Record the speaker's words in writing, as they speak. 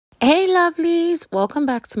lovelies, welcome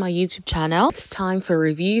back to my YouTube channel. It's time for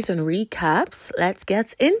reviews and recaps. Let's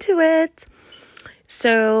get into it.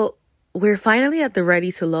 So we're finally at the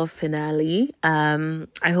Ready to Love finale. I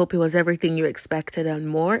hope it was everything you expected and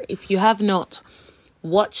more. If you have not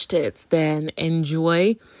watched it, then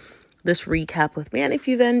enjoy this recap with me. And if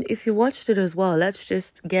you watched it as well, let's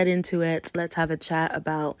just get into it. Let's have a chat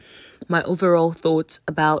about my overall thoughts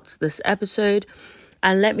about this episode.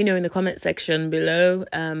 And let me know in the comment section below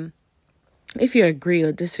if you agree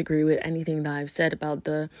or disagree with anything that I've said about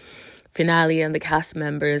the finale and the cast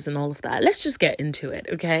members and all of that. Let's just get into it,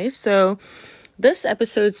 okay? So this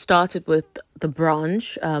episode started with the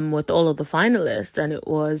brunch with all of the finalists, and it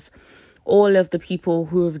was all of the people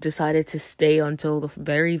who have decided to stay until the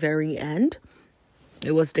very, very end.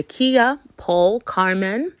 It was Dakia, Paul,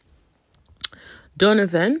 Carmen,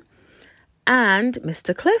 Donovan, and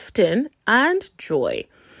Mr. Clifton and Joy.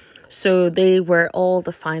 So they were all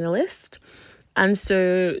the finalists. And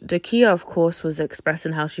so Dakia, of course, was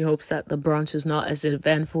expressing how she hopes that the brunch is not as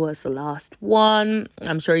eventful as the last one.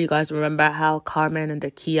 I'm sure you guys remember how Carmen and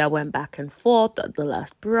Dakia went back and forth at the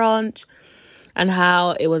last brunch, and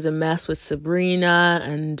how it was a mess with Sabrina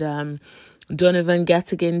and Donovan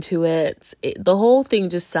getting into it. The whole thing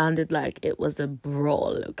just sounded like it was a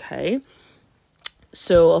brawl, okay?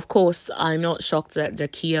 So, of course, I'm not shocked that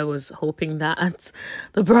Dakia was hoping that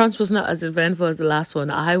the brunch was not as eventful as the last one.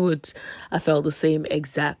 I felt the same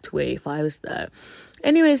exact way if I was there.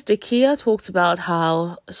 Anyways, Dakia talked about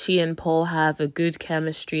how she and Paul have a good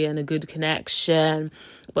chemistry and a good connection,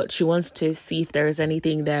 but she wants to see if there is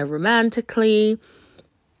anything there romantically.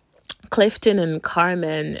 Clifton and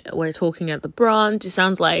Carmen were talking at the brunch. It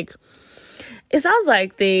sounds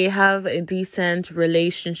like they have a decent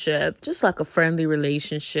relationship, just like a friendly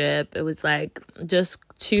relationship. It was like just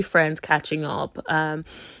two friends catching up.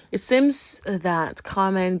 It seems that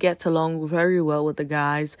Carmen gets along very well with the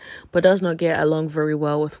guys, but does not get along very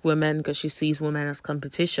well with women because she sees women as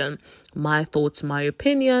competition. My thoughts, my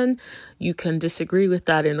opinion. You can disagree with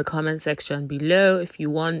that in the comment section below if you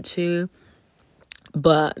want to,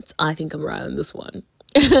 but I think I'm right on this one.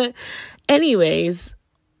 Anyways,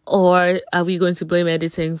 or are we going to blame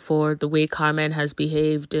editing for the way Carmen has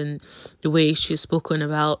behaved and the way she's spoken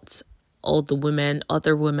about all the women,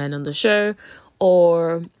 other women on the show?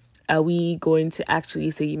 Or are we going to actually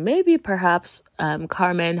see maybe perhaps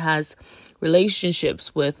Carmen has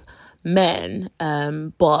relationships with men,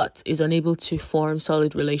 but is unable to form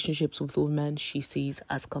solid relationships with women she sees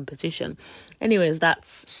as competition? Anyways,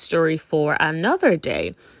 that's story for another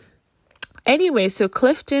day. Anyway, so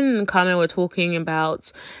Clifton and Carmen were talking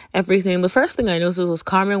about everything. The first thing I noticed was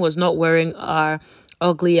Carmen was not wearing our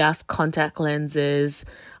ugly-ass contact lenses.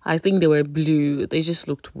 I think they were blue. They just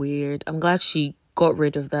looked weird. I'm glad she got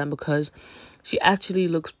rid of them because she actually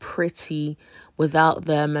looks pretty without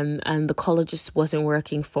them. And the color just wasn't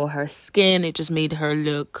working for her skin. It just made her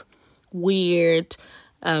look weird.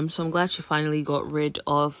 So I'm glad she finally got rid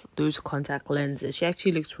of those contact lenses. She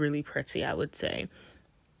actually looks really pretty, I would say.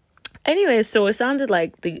 Anyway, so it sounded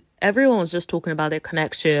like everyone was just talking about their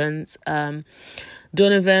connections.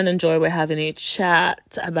 Donovan and Joy were having a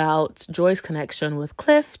chat about Joy's connection with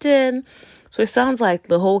Clifton. So it sounds like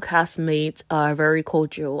the whole castmates are very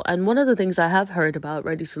cordial. And one of the things I have heard about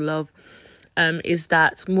Ready to Love is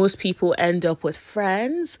that most people end up with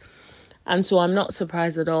friends. And so I'm not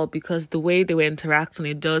surprised at all because the way they were interacting,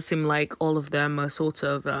 it does seem like all of them are sort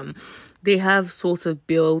of, they have sort of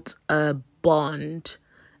built a bond,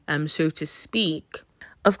 so to speak.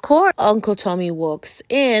 Of course, Uncle Tommy walks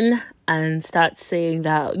in and starts saying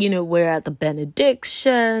that, we're at the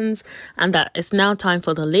benedictions and that it's now time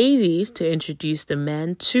for the ladies to introduce the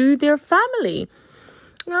men to their family.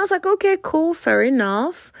 And I was like, okay, cool, fair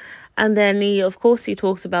enough. And then he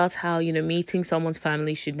talked about how, meeting someone's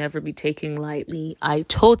family should never be taken lightly. I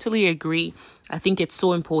totally agree. I think it's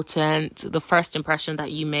so important, the first impression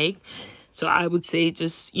that you make. So I would say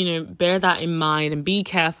just, bear that in mind and be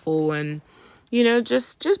careful and,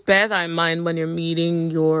 just bear that in mind when you're meeting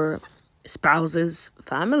your spouse's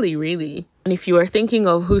family, really. And if you are thinking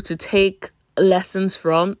of who to take lessons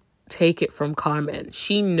from, take it from Carmen.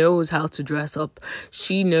 She knows how to dress up.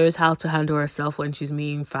 She knows how to handle herself when she's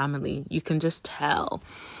meeting family. You can just tell.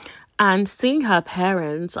 And seeing her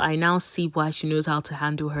parents, I now see why she knows how to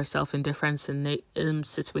handle herself in different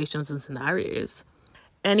situations and scenarios.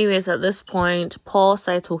 Anyways, at this point, Paul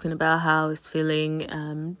started talking about how he's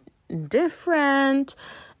feeling different.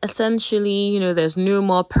 Essentially, there's no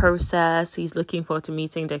more process. He's looking forward to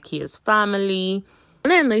meeting Dakia's family.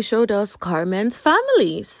 And then they showed us Carmen's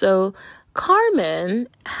family. So Carmen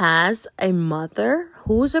has a mother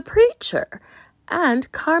who's a preacher.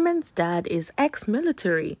 And Carmen's dad is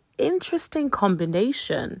ex-military. Interesting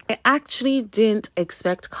combination. I actually didn't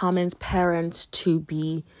expect Carmen's parents to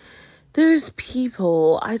be... There's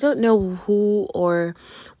people, I don't know who or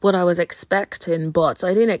what I was expecting, but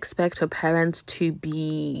I didn't expect her parents to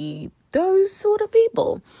be those sort of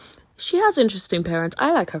people. She has interesting parents.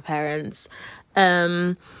 I like her parents.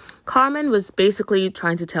 Carmen was basically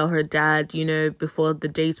trying to tell her dad, before the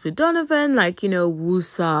dates with Donovan,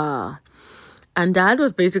 woosa. And dad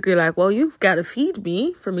was basically like, well, you've got to feed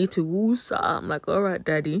me for me to woosa. I'm like, all right,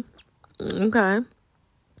 daddy. Okay.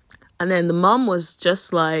 And then the mom was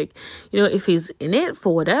just like, if he's in it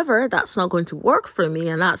for whatever, that's not going to work for me.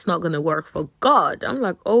 And that's not going to work for God. I'm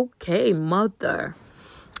like, okay, mother.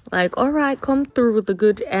 Like, all right, come through with the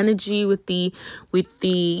good energy, with the,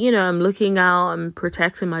 I'm looking out, I'm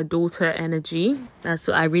protecting my daughter energy.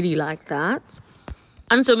 So I really like that.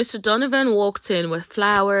 And so Mr. Donovan walked in with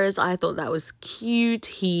flowers. I thought that was cute.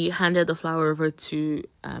 He handed the flower over to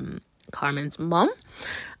Carmen's mom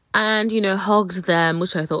and, hugged them,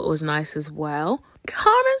 which I thought was nice as well.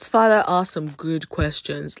 Carmen's father asked some good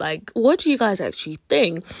questions. Like, what do you guys actually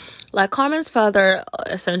think? Like, Carmen's father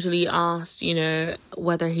essentially asked,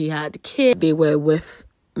 whether he had kids. They were with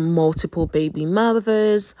multiple baby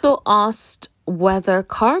mothers. So asked whether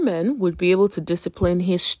Carmen would be able to discipline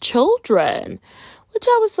his children. Which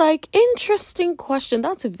I was like, interesting question.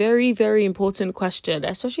 That's a very, very important question.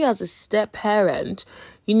 Especially as a step parent,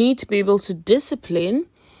 you need to be able to discipline,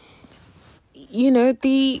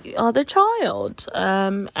 the other child.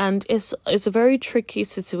 And it's a very tricky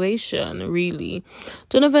situation, really.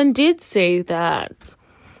 Donovan did say that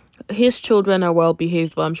his children are well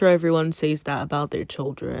behaved, but I'm sure everyone says that about their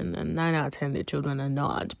children, and 9 out of 10 their children are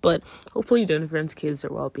not. But hopefully Donovan's kids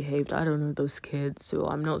are well behaved. I don't know those kids, so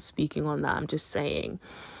I'm not speaking on that. I'm just saying.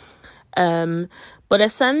 But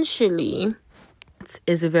essentially, it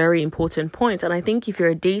is a very important point. And I think if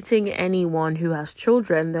you're dating anyone who has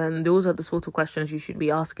children, then those are the sort of questions you should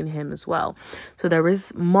be asking him as well. So there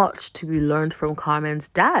is much to be learned from Carmen's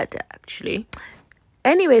dad, actually.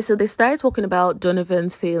 Anyway, so they started talking about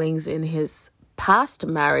Donovan's feelings in his past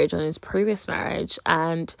marriage and his previous marriage.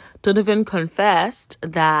 And Donovan confessed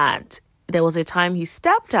that there was a time he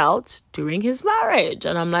stepped out during his marriage.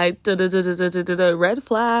 And I'm like, red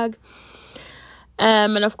flag.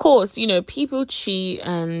 And of course, people cheat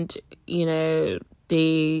and,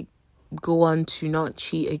 they go on to not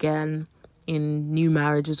cheat again in new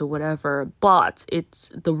marriages or whatever, but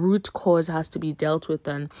the root cause has to be dealt with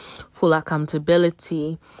and full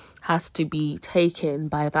accountability has to be taken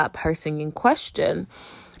by that person in question.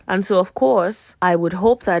 And so, of course, I would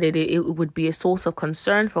hope that it would be a source of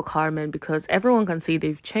concern for Carmen, because everyone can say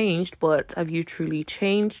they've changed, but have you truly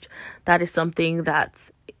changed? That is something that,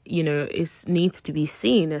 needs to be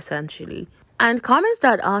seen, essentially. And Carmen's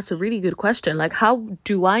dad asked a really good question, like, how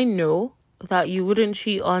do I know that you wouldn't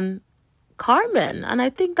cheat on Carmen? And I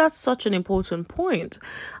think that's such an important point.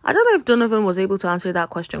 I don't know if Donovan was able to answer that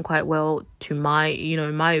question quite well to in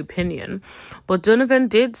my opinion, but Donovan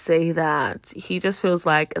did say that he just feels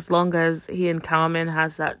like as long as he and Carmen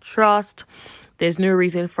has that trust, there's no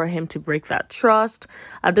reason for him to break that trust.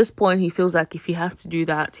 At this point, he feels like if he has to do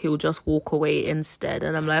that, he'll just walk away instead.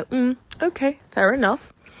 And I'm like, okay, fair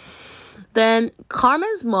enough. Then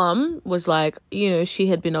Carmen's mom was like, she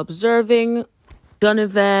had been observing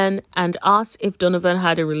Donovan and asked if Donovan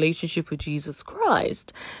had a relationship with Jesus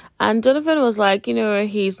Christ. And Donovan was like,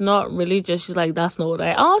 he's not religious. She's like, that's not what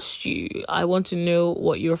I asked you. I want to know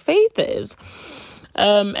what your faith is.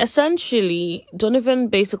 Essentially, Donovan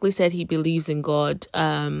basically said he believes in God.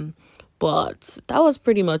 But that was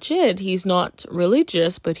pretty much it. He's not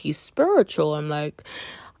religious, but he's spiritual. I'm like,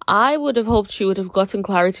 I would have hoped she would have gotten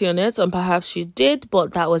clarity on it, and perhaps she did,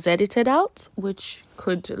 but that was edited out, which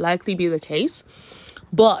could likely be the case.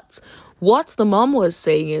 But what the mom was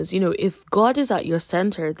saying is, if God is at your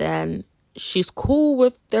center, then she's cool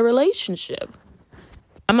with the relationship.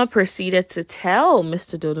 Emma proceeded to tell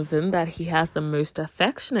Mr. Donovan that he has the most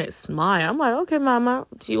affectionate smile. I'm like, okay, Mama,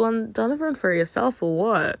 do you want Donovan for yourself or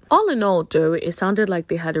what? All in all, though, it sounded like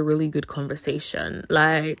they had a really good conversation.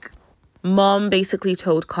 Like, Mom basically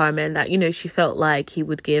told Carmen that, she felt like he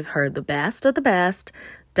would give her the best of the best.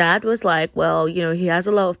 Dad was like, well, he has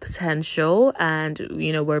a lot of potential and,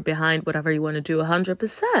 we're behind whatever you want to do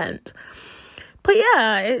 100%. But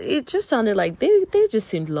yeah, it just sounded like they just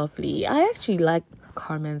seemed lovely. I actually like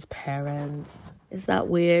Carmen's parents. Is that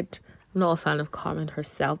weird? I'm not a fan of Carmen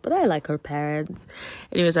herself, but I like her parents.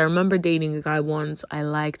 Anyways, I remember dating a guy once. I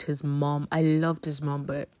liked his mom. I loved his mom,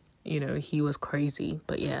 but, he was crazy.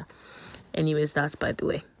 But yeah. Anyways, that's by the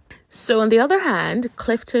way. So on the other hand,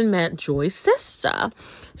 Clifton met Joy's sister.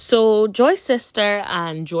 So Joy's sister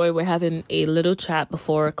and Joy were having a little chat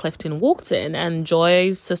before Clifton walked in, and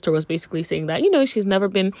Joy's sister was basically saying that, she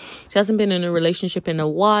hasn't been in a relationship in a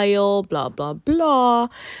while, blah, blah, blah.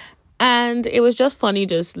 And it was just funny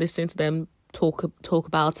just listening to them talk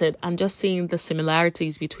about it and just seeing the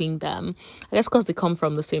similarities between them. I guess because they come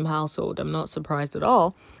from the same household, I'm not surprised at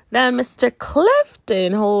all. Then Mr.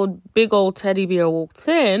 Clifton, big old teddy bear, walked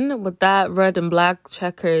in with that red and black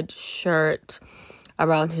checkered shirt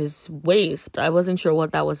around his waist. I wasn't sure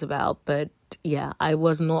what that was about, but yeah, I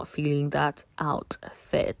was not feeling that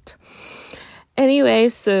outfit. Anyway,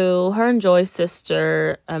 so he and Joy's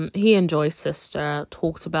sister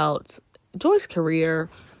talked about Joy's career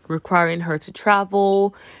requiring her to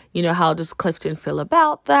travel. How does Clifton feel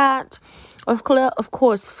about that? Of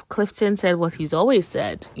course, Clifton said what he's always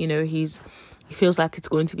said. He feels like it's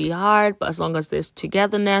going to be hard, but as long as there's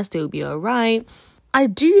togetherness, they'll be all right. I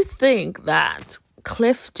do think that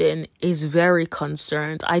Clifton is very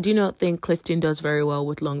concerned. I do not think Clifton does very well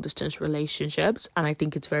with long distance relationships, and I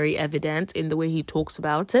think it's very evident in the way he talks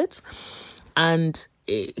about it and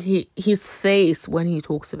his face when he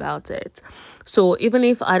talks about it. So even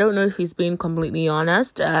if I don't know if he's being completely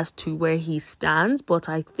honest as to where he stands, but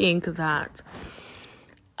I think that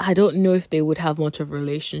I don't know if they would have much of a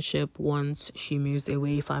relationship once she moves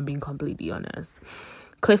away, if I'm being completely honest.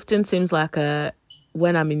 Clifton seems like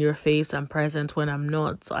when I'm in your face, I'm present. When I'm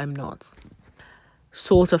not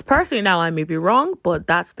sort of person. Now, I may be wrong, but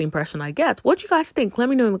that's the impression I get. What do you guys think? Let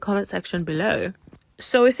me know in the comment section below.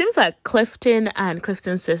 So it seems like Clifton and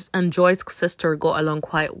Joy's sister got along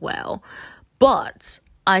quite well. But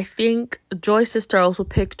I think Joy's sister also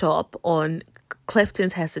picked up on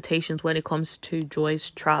Clifton's hesitations when it comes to Joy's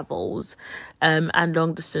travels and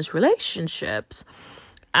long distance relationships.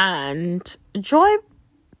 And Joy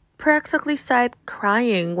practically started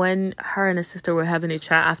crying when her and her sister were having a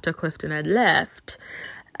chat after Clifton had left,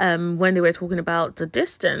 when they were talking about the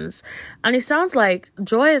distance. And it sounds like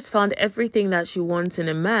Joy has found everything that she wants in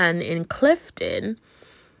a man in Clifton,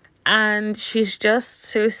 and she's just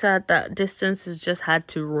so sad that distance has just had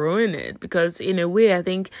to ruin it, because in a way I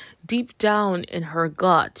think deep down in her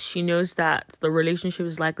gut she knows that the relationship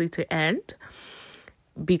is likely to end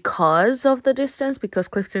because of the distance, because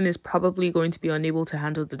Clifton is probably going to be unable to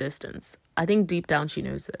handle the distance. I think deep down she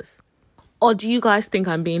knows this. Or do you guys think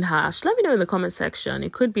I'm being harsh? Let me know in the comment section.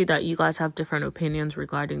 It could be that you guys have different opinions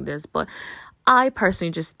regarding this, but I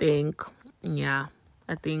personally just think, I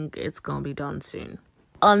think it's gonna be done soon.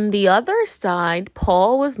 On the other side,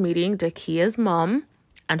 Paul was meeting Dakia's mom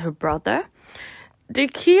and her brother.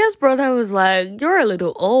 Dakia's brother was like, "You're a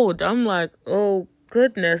little old." I'm like, oh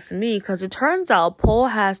goodness me, because it turns out Paul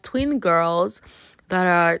has twin girls that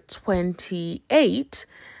are 27,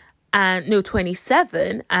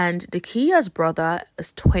 and Dakia's brother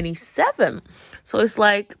is 27. So it's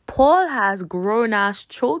like Paul has grown-ass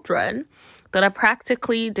children that are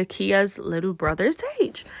practically Dakia's little brother's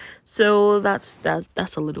age. So that's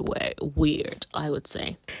a little weird, I would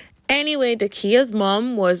say. Anyway, Dakia's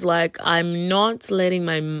mom was like, "I'm not letting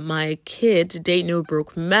my kid date no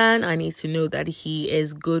broke man. I need to know that he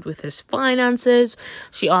is good with his finances."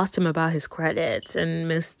 She asked him about his credit, and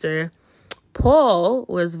Mr. Paul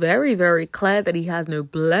was very, very clear that he has no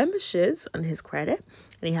blemishes on his credit,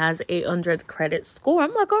 and he has 800 credit score.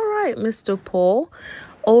 I'm like, all right, Mr. Paul,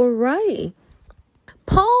 all right.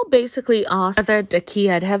 Paul basically asked whether Dakia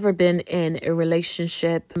had ever been in a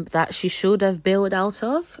relationship that she should have bailed out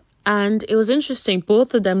of. And it was interesting.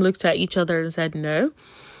 Both of them looked at each other and said no.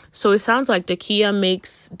 So it sounds like Dakia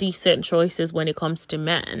makes decent choices when it comes to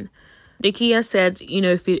men. Dakia said,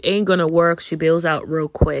 if it ain't gonna work, she bails out real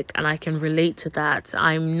quick. And I can relate to that.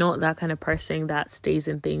 I'm not that kind of person that stays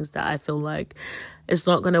in things that I feel like it's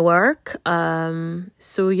not gonna work.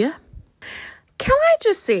 So yeah. Can I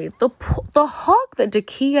just say, the hug that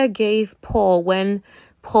Dakia gave Paul when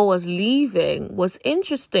Paul was leaving was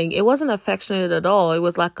interesting. It wasn't affectionate at all. It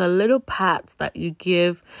was like a little pat that you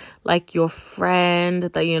give like your friend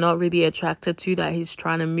that you're not really attracted to, that he's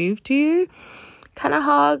trying to move to you, kind of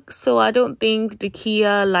hug. So I don't think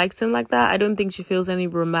Dakia likes him like that. I don't think she feels any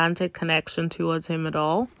romantic connection towards him at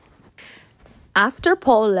all. After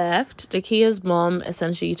Paul left, Dakia's mom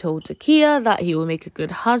essentially told Dakia that he will make a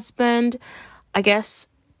good husband. I guess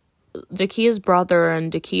Dakia's brother and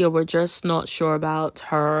Dakia were just not sure about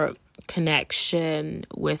her connection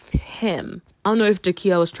with him. I don't know if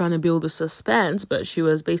Dakia was trying to build a suspense, but she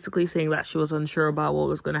was basically saying that she was unsure about what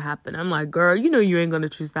was going to happen. I'm like, girl, you ain't going to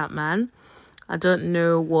choose that man. I don't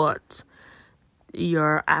know what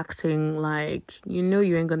you're acting like. You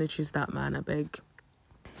ain't going to choose that man, I beg.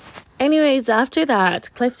 Anyways, after that,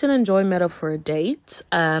 Clifton and Joy met up for a date,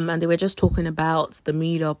 and they were just talking about the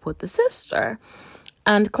meetup with the sister.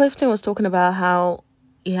 And Clifton was talking about how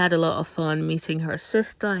he had a lot of fun meeting her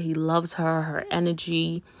sister. He loves her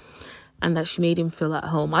energy, and that she made him feel at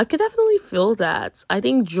home. I could definitely feel that. I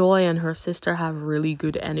think Joy and her sister have really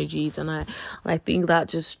good energies, and I think that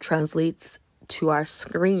just translates to our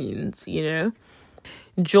screens, you know.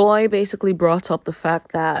 Joy basically brought up the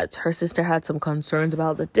fact that her sister had some concerns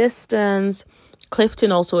about the distance.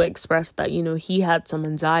 Clifton also expressed that, you know, he had some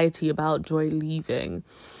anxiety about Joy leaving.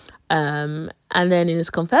 And then in his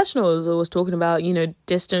confessionals, it was talking about, you know,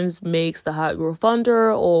 distance makes the heart grow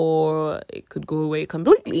fonder, or it could go away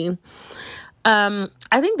completely. I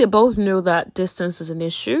think they both know that distance is an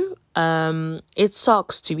issue. It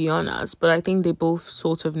sucks, to be honest, but I think they both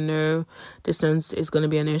sort of know distance is going to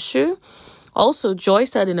be an issue. Also, Joy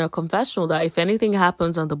said in her confessional that if anything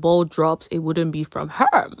happens and the ball drops, it wouldn't be from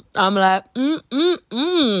her. I'm like,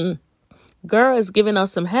 Girl is giving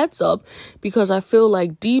us some heads up, because I feel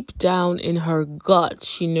like deep down in her gut,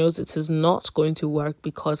 she knows it is not going to work,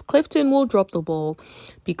 because Clifton will drop the ball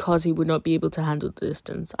because he would not be able to handle the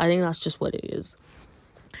distance. I think that's just what it is.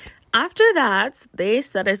 After that, they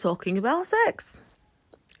started talking about sex.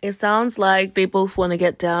 It sounds like they both want to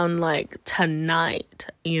get down like tonight,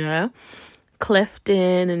 you know.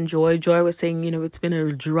 Clifton and Joy was saying, you know, it's been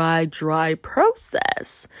a dry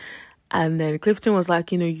process. And then Clifton was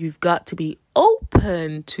like, you know, you've got to be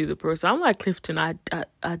open to the process. I'm like, Clifton, I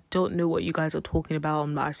don't know what you guys are talking about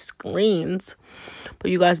on my screens,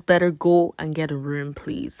 but you guys better go and get a room,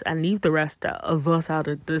 please, and leave the rest of us out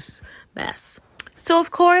of this mess. So,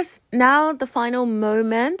 of course, now the final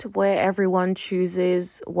moment where everyone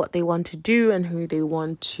chooses what they want to do and who they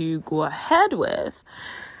want to go ahead with.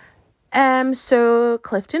 So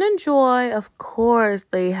Clifton and Joy, of course,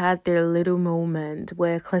 they had their little moment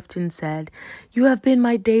where Clifton said, "You have been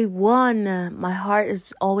my day one. My heart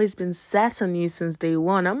has always been set on you since day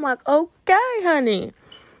one." I'm like, okay, honey.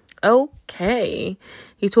 Okay.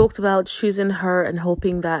 He talked about choosing her and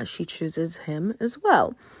hoping that she chooses him as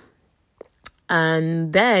well.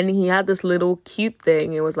 And then he had this little cute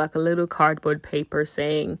thing. It was like a little cardboard paper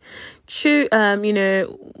saying, you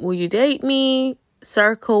know, will you date me?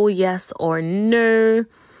 Circle yes or no.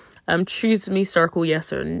 Choose me, circle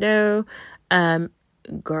yes or no.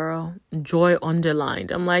 Girl, Joy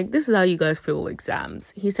underlined. I'm like, this is how you guys fail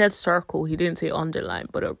exams. He said circle. He didn't say underline,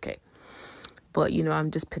 but okay. But, you know,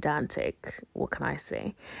 I'm just pedantic. What can I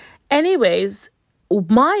say? Anyways,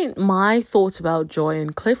 my thoughts about Joy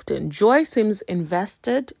and Clifton. Joy seems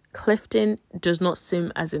invested. Clifton does not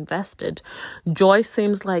seem as invested. Joy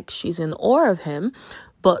seems like she's in awe of him,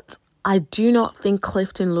 but I do not think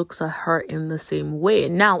Clifton looks at her in the same way.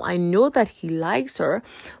 Now, I know that he likes her,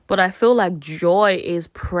 but I feel like Joy is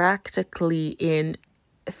practically in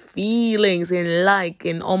feelings,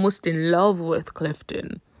 in almost in love with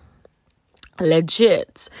Clifton.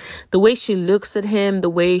 Legit. The way she looks at him, the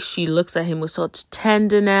way she looks at him with such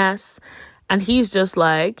tenderness. And he's just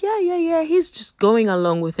like, yeah. He's just going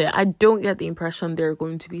along with it. I don't get the impression they're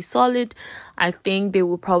going to be solid. I think they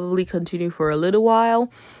will probably continue for a little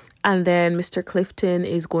while. And then Mr. Clifton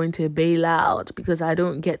is going to bail out, because I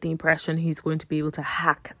don't get the impression he's going to be able to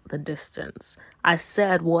hack the distance. I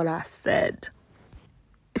said what I said.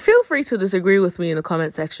 Feel free to disagree with me in the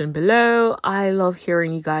comment section below. I love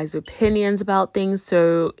hearing you guys' opinions about things.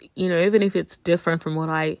 So, you know, even if it's different from what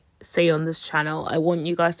I say on this channel, I want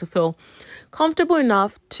you guys to feel comfortable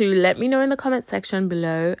enough to let me know in the comment section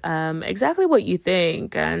below exactly what you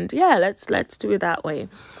think. And yeah, let's do it that way.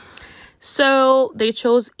 So they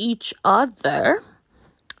chose each other.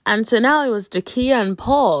 And so now it was Dakia and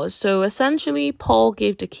Paul. So essentially, Paul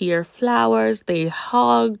gave Dakia flowers. They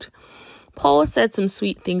hugged. Paul said some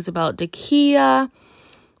sweet things about Dakia.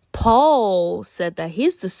 Paul said that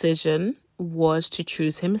his decision was to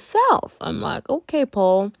choose himself. I'm like, okay,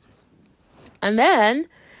 Paul. And then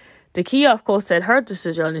Dakia, of course, said her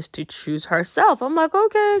decision is to choose herself. I'm like,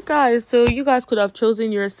 okay, guys, so you guys could have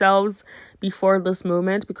chosen yourselves before this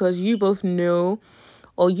moment, because you both know,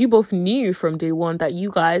 or you both knew from day one that you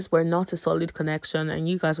guys were not a solid connection and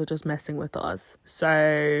you guys were just messing with us. So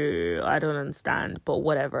I don't understand, but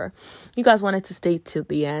whatever. You guys wanted to stay till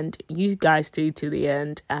the end. You guys stayed till the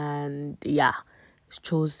end, and yeah,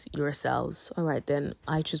 chose yourselves. All right, then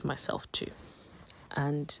I choose myself too.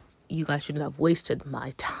 And you guys shouldn't have wasted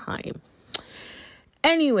my time.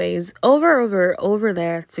 Anyways, over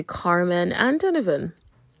there to Carmen and Donovan.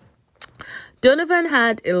 Donovan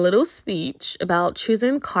had a little speech about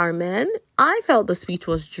choosing Carmen. I felt the speech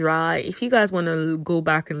was dry. If you guys want to go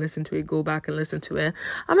back and listen to it, go back and listen to it.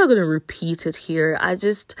 I'm not going to repeat it here. I was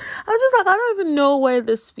just like, I don't even know where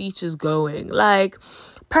this speech is going. Like,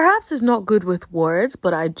 perhaps it's not good with words,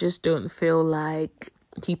 but I just don't feel like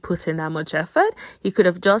he put in that much effort. He could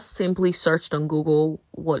have just simply searched on Google,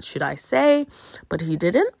 what should I say? But he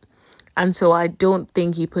didn't. And so I don't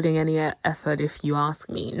think he put in any effort, if you ask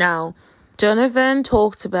me. Now, Donovan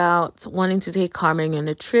talked about wanting to take Carmen on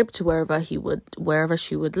a trip to wherever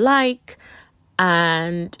she would like.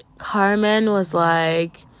 And Carmen was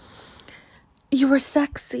like, "You were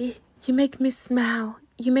sexy. You make me smile.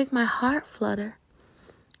 You make my heart flutter."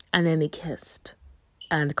 And then they kissed.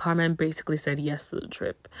 And Carmen basically said yes to the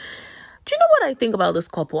trip. Do you know what I think about this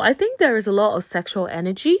couple? I think there is a lot of sexual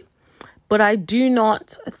energy, but I do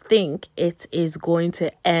not think it is going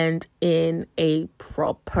to end in a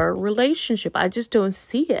proper relationship. I just don't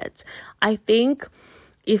see it. I think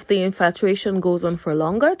if the infatuation goes on for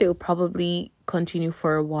longer, they'll probably continue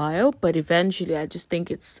for a while. But eventually, I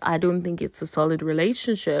don't think it's a solid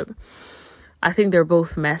relationship. I think they're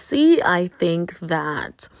both messy. I think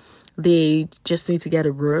that they just need to get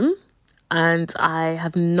a room. And I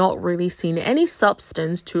have not really seen any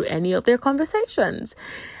substance to any of their conversations.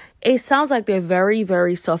 It sounds like they're very,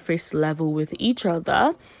 very surface level with each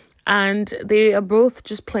other, and they are both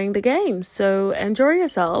just playing the game. So enjoy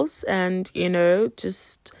yourselves and,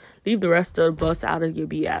 just leave the rest of the bus out of your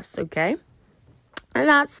BS, okay? And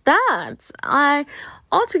that's that.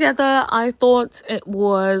 Altogether, I thought it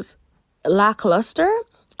was lackluster.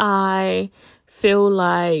 I feel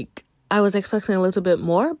like I was expecting a little bit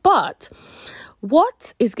more, but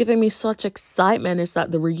what is giving me such excitement is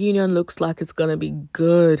that the reunion looks like it's going to be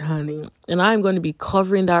good, honey. And I'm going to be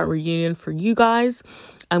covering that reunion for you guys.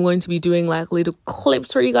 I'm going to be doing like little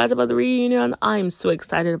clips for you guys about the reunion. I'm so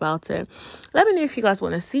excited about it. Let me know if you guys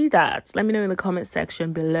want to see that. Let me know in the comment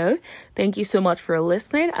section below. Thank you so much for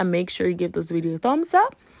listening, and make sure you give this video a thumbs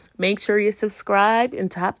up. Make sure you subscribe and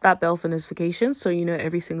tap that bell for notifications so you know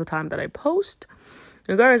every single time that I post.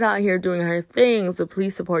 Your girl is out here doing her thing, so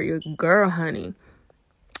please support your girl, honey.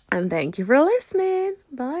 And thank you for listening.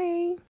 Bye.